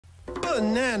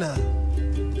banana,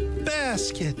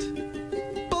 basket,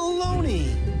 baloney,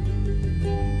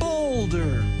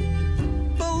 boulder,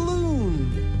 balloon.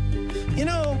 You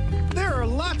know, there are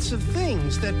lots of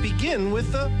things that begin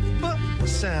with the B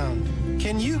sound.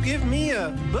 Can you give me a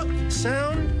B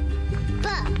sound? B.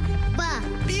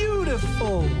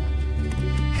 Beautiful.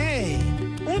 Hey,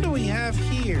 what do we have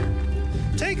here?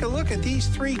 Take a look at these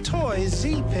 3 toys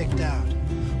Z picked out.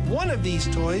 One of these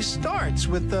toys starts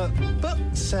with the B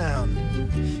sound.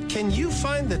 Can you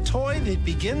find the toy that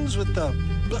begins with the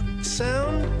B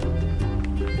sound?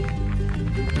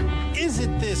 Is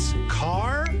it this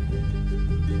car?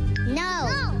 No.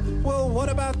 Well, what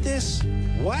about this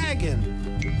wagon?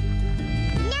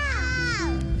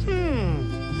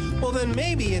 No. Well, then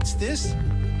maybe it's this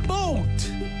boat.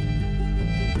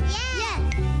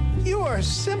 Yes. You are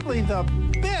simply the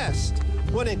best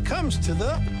when it comes to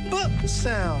the B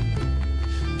sound.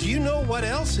 Do you know what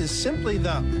else is simply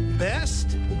the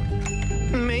best?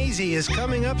 Maisy is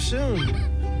coming up soon.